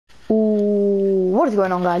What is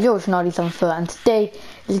going on, guys? You're watching RD74, and today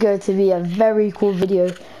is going to be a very cool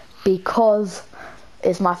video because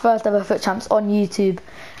it's my first ever Foot Champs on YouTube,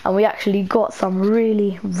 and we actually got some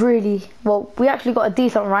we actually got a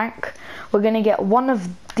decent rank. We're gonna get one of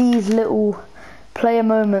these little player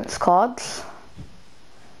moments cards,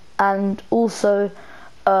 and also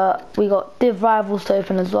we got Div Rivals to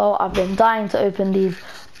open as well. I've been dying to open these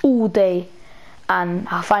all day, and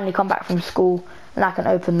I finally come back from school and I can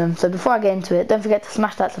open them. So before I get into it, don't forget to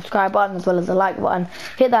smash that subscribe button as well as the like button.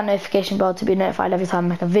 Hit that notification bell to be notified every time I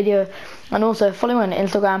make a video, and also follow me on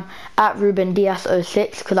Instagram at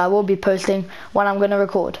RubenDiaz06 because I will be posting when I'm going to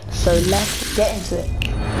record. So let's get into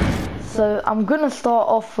it. So I'm going to start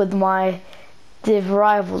off with my Div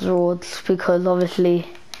Rivals rewards because obviously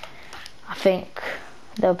I think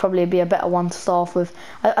there'll probably be a better one to start off with.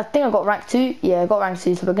 I think I got rank 2. Yeah, I got rank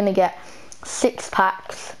 2, so we're going to get 6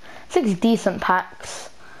 packs. 6 decent packs.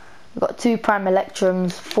 We've got 2 Prime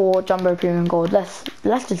Electrums, 4 Jumbo Premium Gold. Let's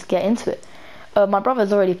just get into it. My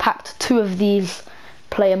brother's already packed 2 of these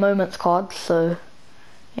Player Moments cards, so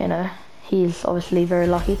you know he's obviously very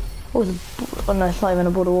lucky. Oh no, it's not even a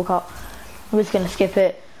border walkout. We're just gonna skip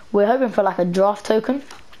it. We're hoping for like a draft token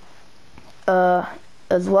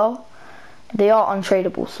as well. They are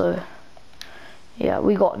untradeable, so yeah,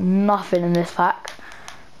 we got nothing in this pack.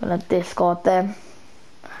 I'm gonna discard them.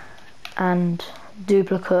 And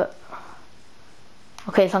duplicate.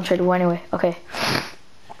 Okay, it's untradeable anyway. Okay.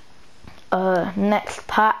 Next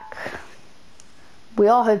pack. We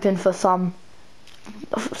are hoping for something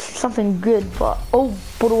good, but oh,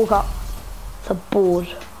 border walkout. It's a board.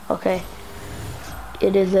 Okay.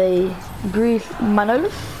 It is a Greece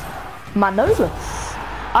Manolis.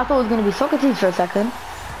 I thought it was gonna be Socrates for a second.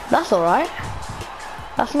 That's alright.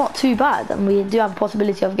 That's not too bad, and we do have a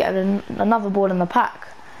possibility of getting another board in the pack.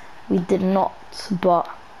 We did not, but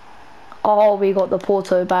oh, we got the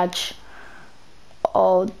Porto badge.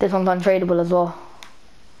 Oh, this one's untradeable as well.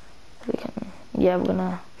 We can, yeah, we're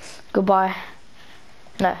gonna goodbye.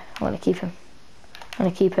 No, I'm gonna keep him. I'm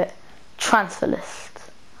gonna keep it. Transfer list.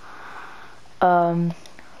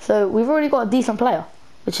 So we've already got a decent player,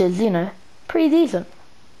 which is, you know, pretty decent.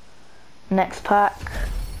 Next pack,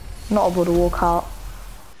 not a border walkout.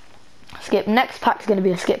 Skip. Next pack is gonna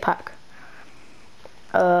be a skip pack.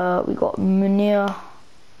 We got Munir.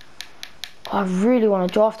 I really want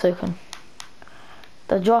a draft token.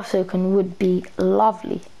 The draft token would be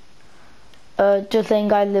lovely. Just saying,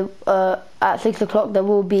 guys, at 6 o'clock there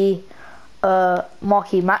will be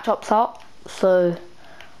marquee matchups out, so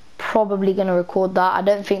probably gonna record that. I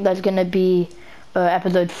don't think there's gonna be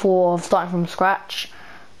episode 4 of starting from scratch,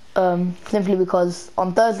 simply because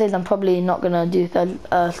on Thursdays I'm probably not gonna do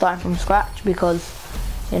starting from scratch because,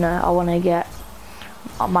 you know, I want to get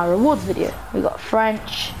my rewards video. We got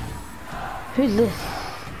French. Who's this?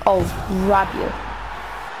 Oh, Rabiot.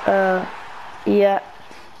 Yeah,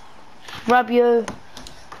 Rabiot.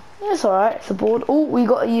 Yeah, it's alright. It's a board. Oh, we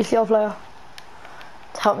got a UCL player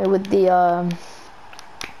to help me with the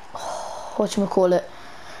whatchamacallit,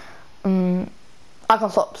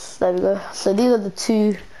 icon swaps. There we go. So these are the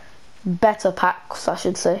 2 better packs, I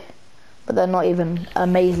should say, but they're not even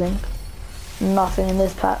amazing. Nothing in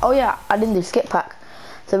this pack. Oh yeah, I didn't do skip pack.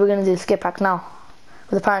 So we're going to do skip pack now.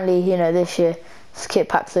 Because apparently, you know, this year, skip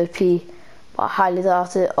pack's OP. But I highly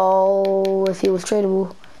doubt it. Oh, if he was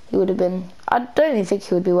tradable, he would have been... I don't even think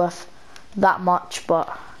he would be worth that much.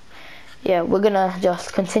 But, yeah, we're going to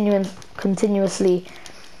just continuously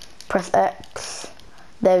press X.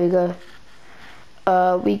 There we go.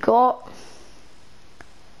 We got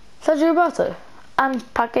Sergio Roberto and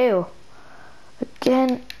Pacquiao.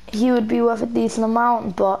 Again, he would be worth a decent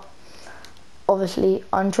amount, but obviously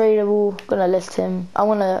untradeable. Gonna list him. I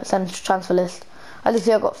want to send to transfer list. As you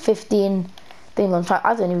see, I've got 15 things on track.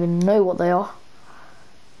 I don't even know what they are.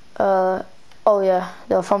 Oh yeah,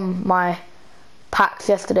 they're from my packs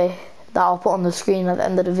yesterday that I'll put on the screen at the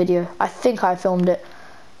end of the video. I think I filmed it,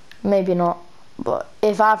 maybe not, but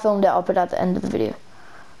if I filmed it, I'll put it at the end of the video.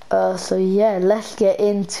 So yeah, let's get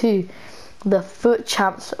into the Foot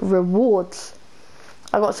Champs rewards.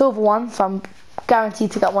 I got silver 1, so I'm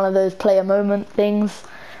guaranteed to get one of those player moment things.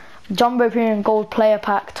 Jumbo Premium Gold player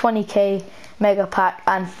pack, 20k mega pack,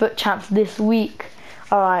 and Foot Champs this week.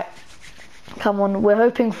 Alright, come on, we're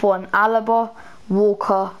hoping for an Alaba,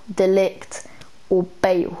 Walker, Delict, or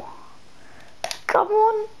Bale. Come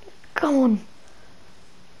on, come on.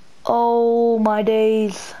 Oh my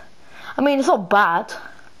days. I mean, it's not bad.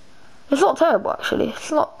 It's not terrible actually.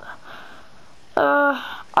 It's not.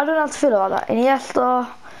 I don't know how to feel about that. Iniesta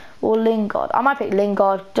or Lingard. I might pick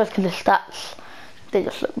Lingard just because the stats, they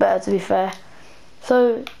just look better, to be fair.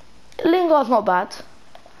 So Lingard's not bad.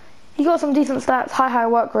 He got some decent stats, high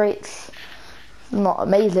work rates. Not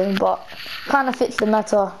amazing, but kind of fits the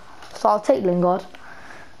meta. So I'll take Lingard.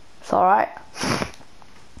 It's alright.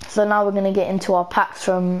 So now we're gonna get into our packs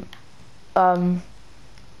from from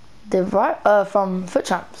Foot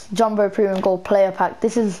Champs. Jumbo Premium Gold Player Pack.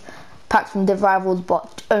 This is packs from Div Rivals,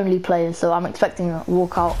 but only players. So I'm expecting a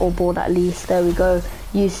walkout or board at least. There we go.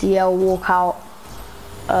 UCL walkout.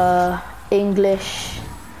 English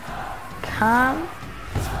Cam.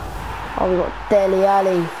 Oh, we got Dele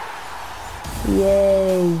Alli.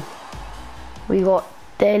 Yay. We got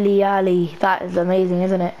Dele Alli. That is amazing,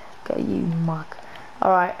 isn't it? Go you mug.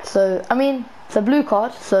 Alright, so I mean it's a blue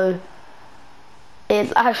card, so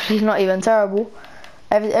it's actually not even terrible.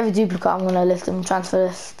 Every duplicate I'm gonna list in transfer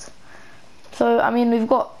list. So I mean we've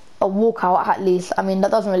got a walkout at least. I mean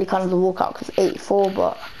that doesn't really count as a walkout because 84,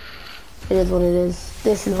 but it is what it is.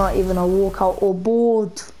 This is not even a walkout or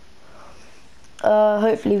board.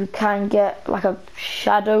 Hopefully we can get like a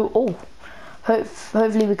shadow. Oh,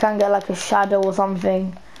 hopefully we can get like a shadow or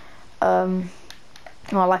something. Or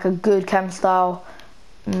like a good chem style.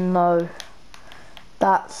 No,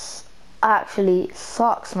 that's actually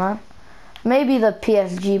sucks, man. Maybe the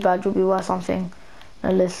PSG badge will be worth something.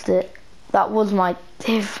 I list it. That was my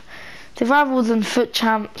Div Rivals and Foot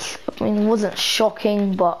Champs. I mean, it wasn't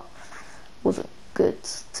shocking, but wasn't good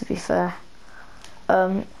to be fair.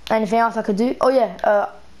 Anything else I could do? Oh yeah,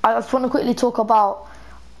 I just want to quickly talk about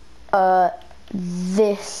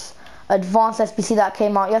this advanced SBC that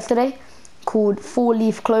came out yesterday called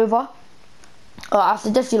 4-Leaf Clover. I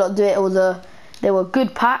suggest you lot do it. They were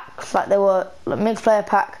good packs, like they were like mixed player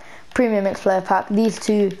pack, premium mixed player pack. These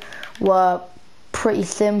two were pretty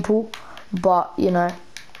simple, but you know,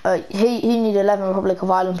 he needed 11 Republic of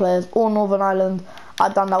Ireland players, all Northern Ireland.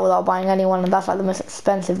 I've done that without buying anyone, and that's like the most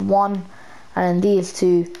expensive one. And then these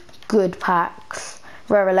two good packs,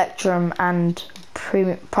 Rare Electrum and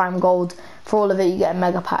Prime Gold. For all of it you get a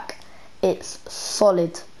mega pack. It's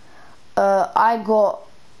solid. I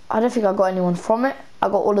don't think I got anyone from it. I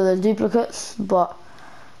got all of the duplicates, but I'm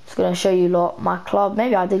just gonna show you lot my club.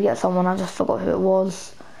 Maybe I did get someone, I just forgot who it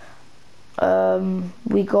was.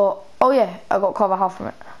 We got, oh yeah, I got Carvajal from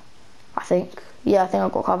it, I think. Yeah, I think I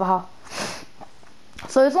got Carvajal.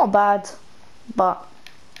 So it's not bad, but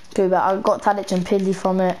too bad. I got Tadic and Pizzi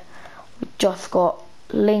from it. We just got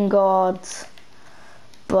Lingard.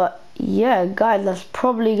 But yeah, guys, that's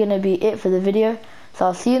probably gonna be it for the video. So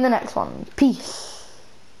I'll see you in the next one. Peace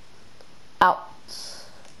out.